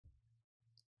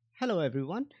Hello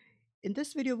everyone. In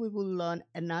this video we will learn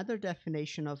another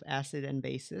definition of acid and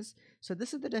bases. So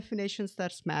this is the definitions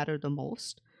that matter the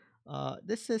most.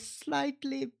 This is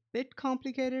slightly bit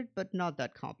complicated but not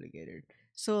that complicated.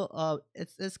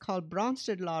 It's called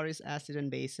Bronsted-Lowry's acid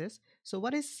and bases. So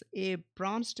what is a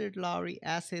Bronsted-Lowry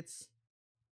acids?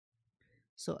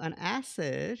 So an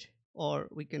acid, or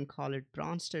we can call it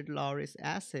Bronsted-Lowry's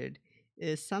acid,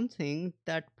 is something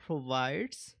that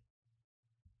provides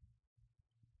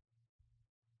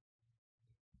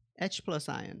H plus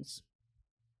ions.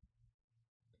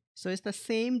 So it's the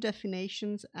same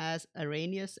definitions as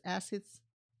Arrhenius acids,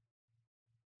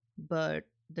 but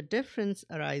the difference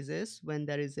arises when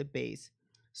there is a base.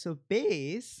 So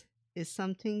base is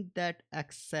something that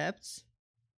accepts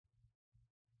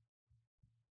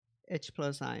H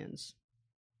plus ions.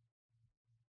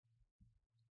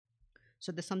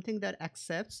 So there's something that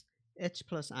accepts H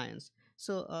plus ions.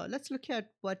 So let's look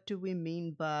at what do we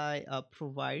mean by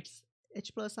provides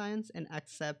H plus ions and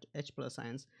accept H plus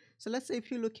ions. So let's say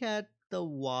if you look at the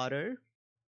water.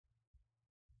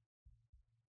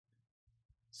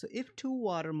 So if two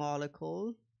water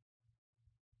molecules,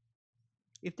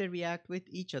 if they react with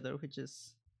each other, which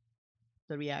is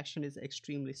the reaction is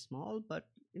extremely small, but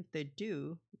if they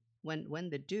do, when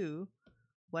they do,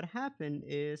 what happened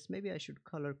is, maybe I should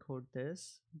color code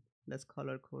this. Let's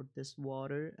color code this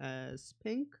water as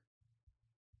pink.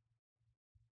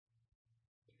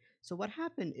 So what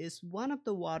happened is one of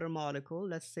the water molecule,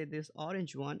 let's say this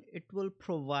orange one, it will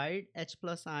provide H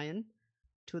plus ion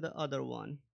to the other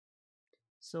one.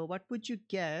 So what would you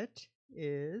get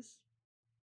is,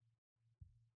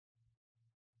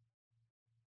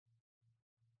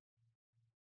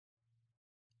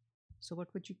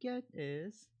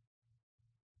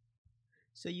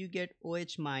 so you get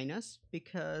OH minus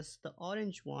because the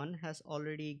orange one has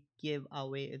already give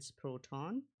away its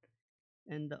proton,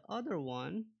 and the other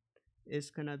one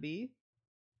is gonna be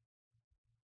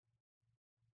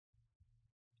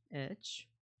H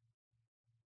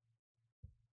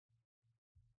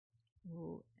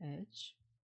OH H.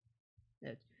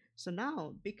 So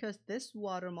now because this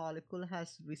water molecule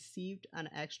has received an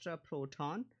extra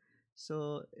proton,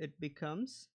 so it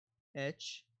becomes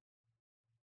H,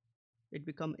 it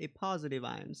become a positive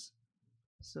ions.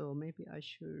 So maybe I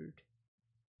should,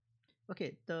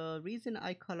 okay, the reason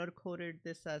I color coded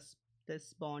this as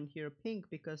this bond here pink,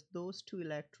 because those two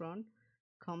electron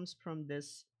comes from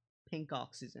this pink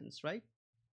oxygens, right?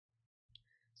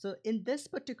 So in this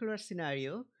particular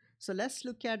scenario, so let's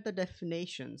look at the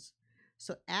definitions.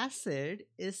 So acid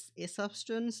is a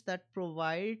substance that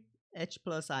provide H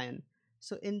plus ion.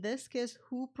 So in this case,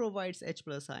 who provides H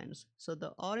plus ions? So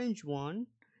the orange one,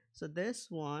 so this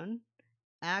one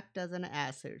act as an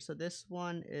acid. So this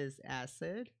one is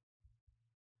acid,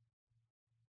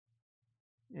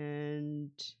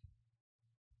 and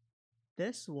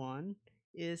this one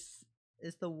is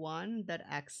the one that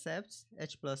accepts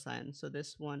H plus ion. So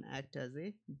this one act as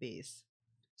a base.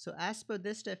 So as per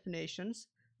this definitions,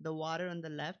 the water on the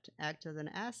left act as an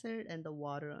acid and the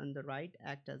water on the right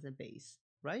act as a base,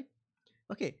 right?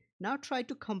 Okay, now try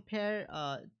to compare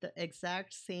the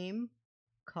exact same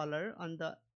color on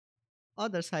the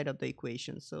other side of the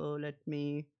equation. So let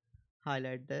me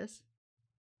highlight this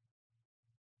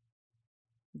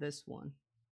one.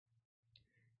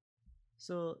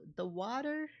 So the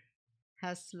water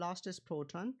has lost its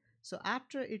proton. So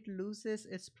after it loses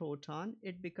its proton,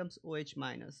 it becomes OH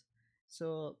minus.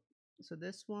 So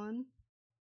this one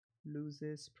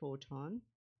loses proton.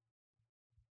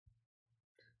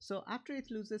 So after it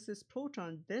loses its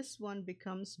proton, this one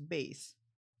becomes base.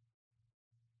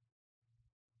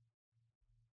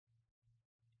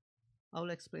 I'll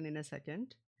explain in a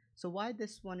second. So why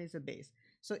this one is a base?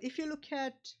 So if you look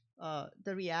at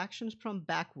the reactions from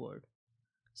backward,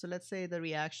 so let's say the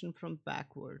reaction from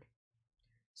backward.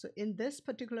 So in this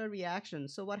particular reaction,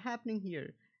 so what happening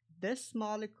here? This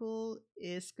molecule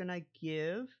is gonna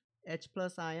give H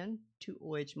plus ion to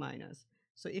OH minus.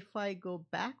 So if I go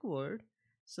backward,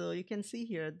 so you can see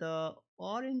here the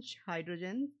orange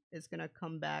hydrogen is gonna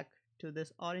come back to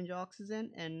this orange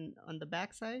oxygen, and on the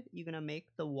back side you're gonna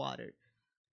make the water.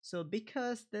 So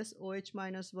because this OH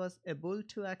minus was able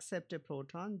to accept a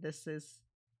proton, this is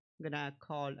gonna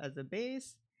call as a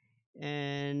base,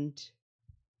 and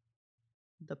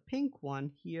the pink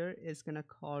one here is gonna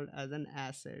call as an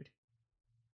acid.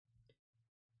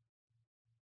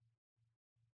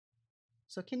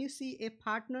 So can you see a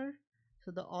partner? So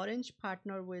the orange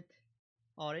partner with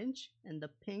orange and the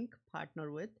pink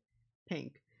partner with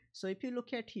pink. So if you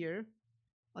look at here,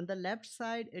 on the left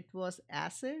side it was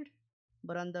acid,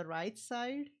 but on the right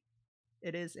side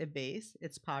it is a base,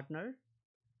 its partner.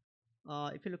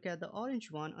 If you look at the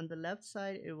orange one, on the left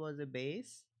side, it was a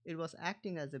base. It was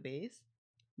acting as a base,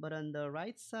 but on the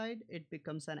right side, it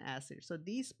becomes an acid. So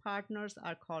these partners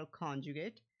are called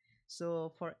conjugate.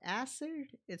 So for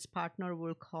acid, its partner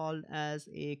will call as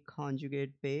a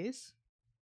conjugate base.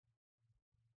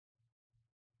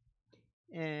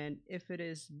 And if it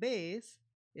is base,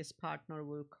 its partner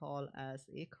will call as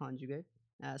a conjugate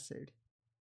acid.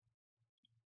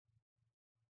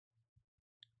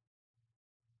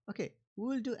 Okay, we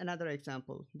will do another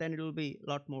example, then it will be a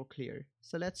lot more clear.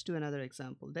 So let's do another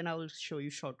example, then I will show you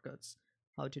shortcuts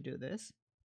how to do this.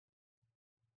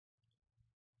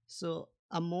 So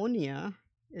ammonia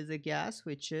is a gas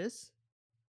which is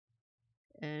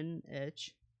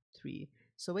NH3.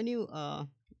 So when you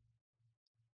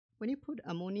put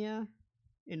ammonia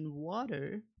in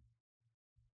water,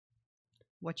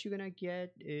 what you're gonna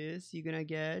get is you're gonna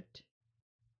get,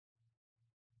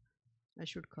 I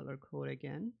should color code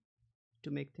again to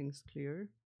make things clear.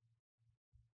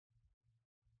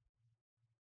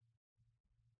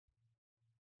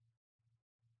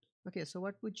 Okay, so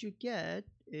what would you get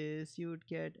is you would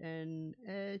get an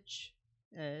H,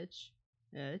 H,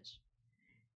 H,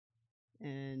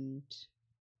 and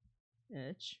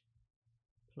H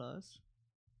plus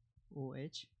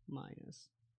OH minus.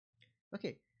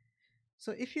 Okay,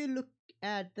 so if you look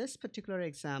at this particular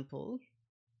example,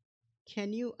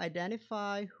 can you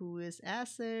identify who is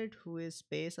acid, who is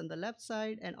base on the left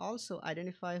side, and also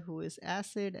identify who is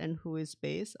acid and who is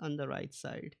base on the right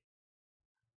side?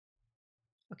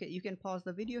 Okay, you can pause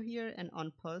the video here and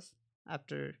unpause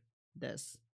after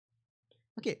this.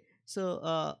 Okay,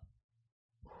 so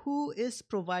who is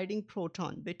providing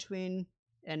proton between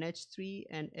NH3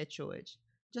 and HOH?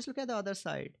 Just look at the other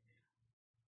side.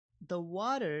 The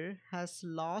water has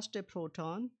lost a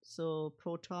proton, so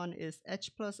proton is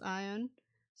H plus ion.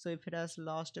 So if it has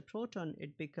lost a proton,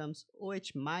 it becomes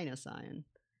OH minus ion.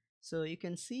 So you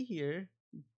can see here,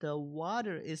 the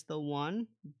water is the one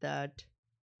that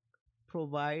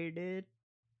provided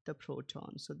the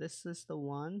proton. So this is the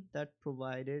one that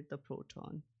provided the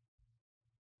proton.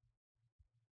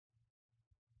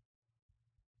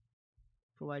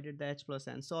 Provided the H plus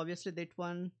N. So obviously that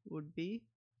one would be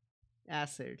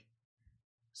acid.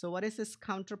 So what is this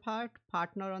counterpart,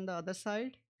 partner on the other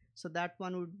side? So that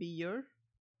one would be your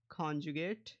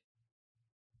conjugate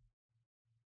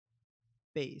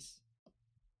base.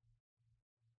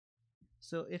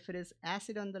 So if it is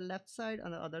acid on the left side,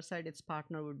 on the other side, its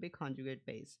partner would be conjugate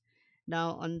base.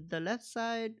 Now on the left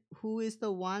side, who is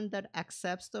the one that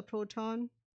accepts the proton?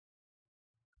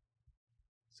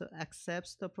 So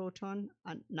accepts the proton,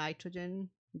 and nitrogen,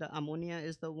 the ammonia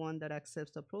is the one that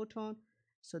accepts the proton.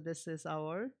 So this is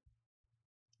our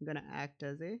gonna act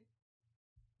as a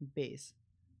base.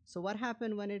 So what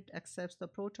happened when it accepts the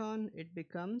proton? It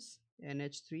becomes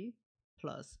NH3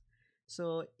 plus.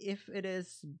 So if it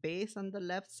is base on the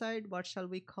left side, what shall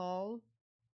we call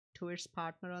to its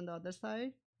partner on the other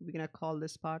side? We're gonna call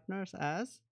this partners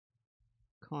as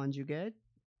conjugate.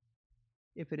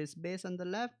 If it is base on the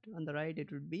left, on the right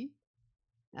it would be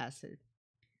acid.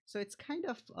 So it's kind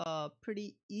of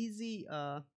pretty easy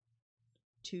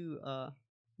to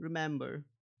remember.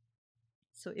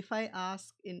 So if I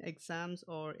ask in exams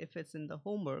or if it's in the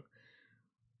homework,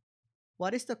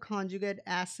 what is the conjugate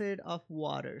acid of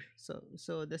water?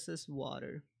 So this is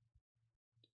water.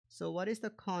 So what is the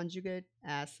conjugate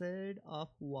acid of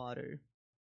water?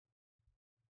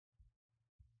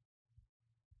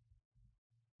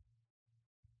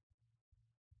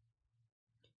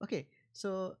 Okay,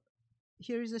 so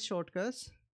here is a shortcut.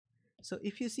 So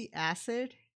if you see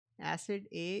acid, acid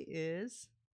A is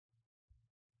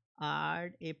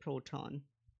add a proton.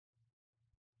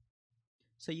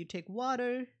 So you take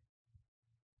water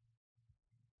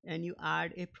and you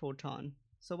add a proton.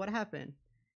 So what happened?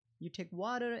 You take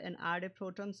water and add a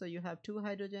proton, so you have 2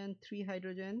 hydrogen, 3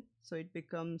 hydrogen, so it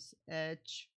becomes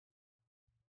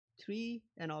H3,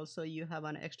 and also you have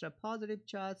an extra positive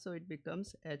charge, so it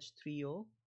becomes H3O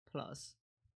plus.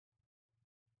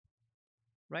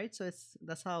 Right, so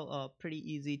that's how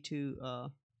pretty easy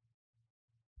to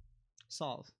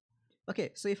solve.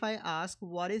 Okay, so if I ask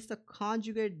what is the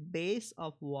conjugate base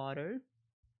of water,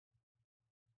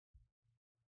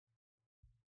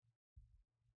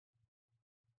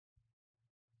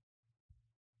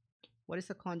 what is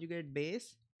the conjugate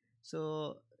base?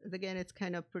 So again, it's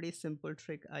kind of pretty simple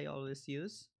trick I always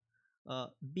use.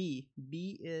 B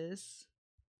is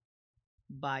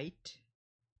bite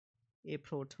a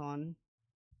proton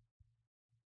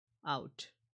out.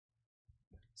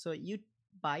 So you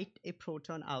bite a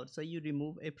proton out, so you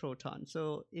remove a proton.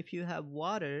 So if you have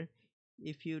water,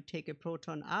 if you take a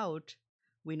proton out,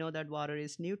 We know that water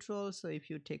is neutral, so if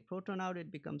you take proton out,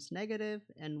 it becomes negative,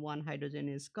 and one hydrogen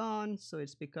is gone, so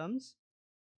it becomes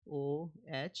OH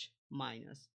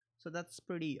minus. So that's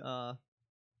pretty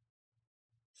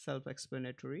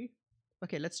self-explanatory.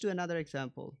 Okay, let's do another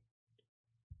example.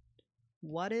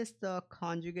 What is the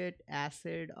conjugate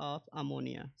acid of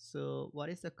ammonia? So what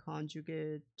is the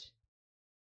conjugate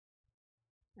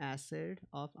acid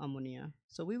of ammonia?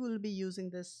 So we will be using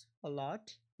this a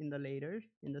lot in the later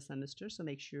in the semester, so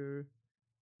make sure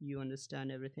you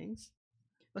understand everything.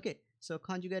 Okay, so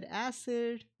conjugate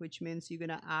acid, which means you're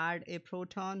gonna add a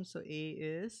proton. So A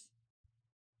is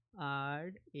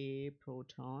add a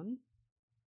proton,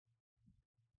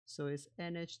 so it's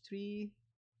NH3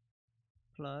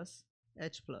 plus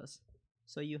H plus.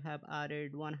 So you have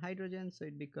added one hydrogen, so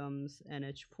it becomes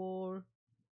NH4.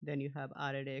 Then you have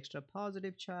added an extra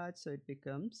positive charge, so it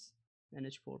becomes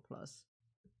NH4 plus.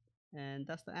 And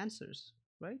that's the answers,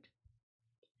 right?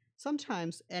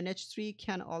 Sometimes NH3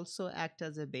 can also act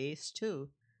as a base too.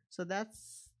 So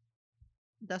that's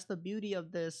the beauty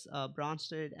of this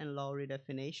Bronsted and Lowry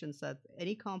definitions, that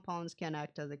any compounds can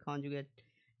act as a conjugate,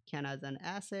 can as an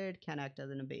acid, can act as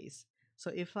a base. So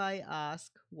if I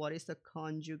ask what is the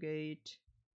conjugate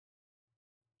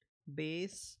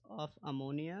base of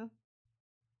ammonia,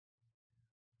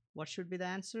 what should be the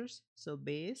answers? So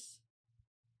base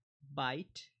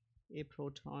bite a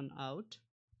proton out.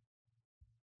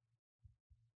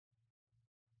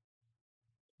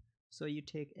 So you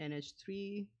take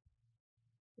NH3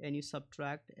 and you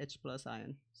subtract H plus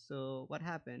ion. So what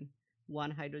happened?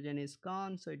 One hydrogen is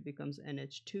gone, so it becomes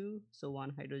NH2. So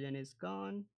one hydrogen is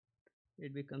gone,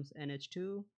 it becomes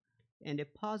NH2, and a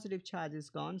positive charge is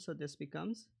gone, so this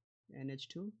becomes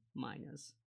NH2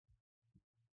 minus.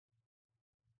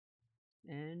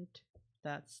 And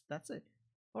that's it.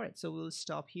 All right, so we'll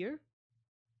stop here.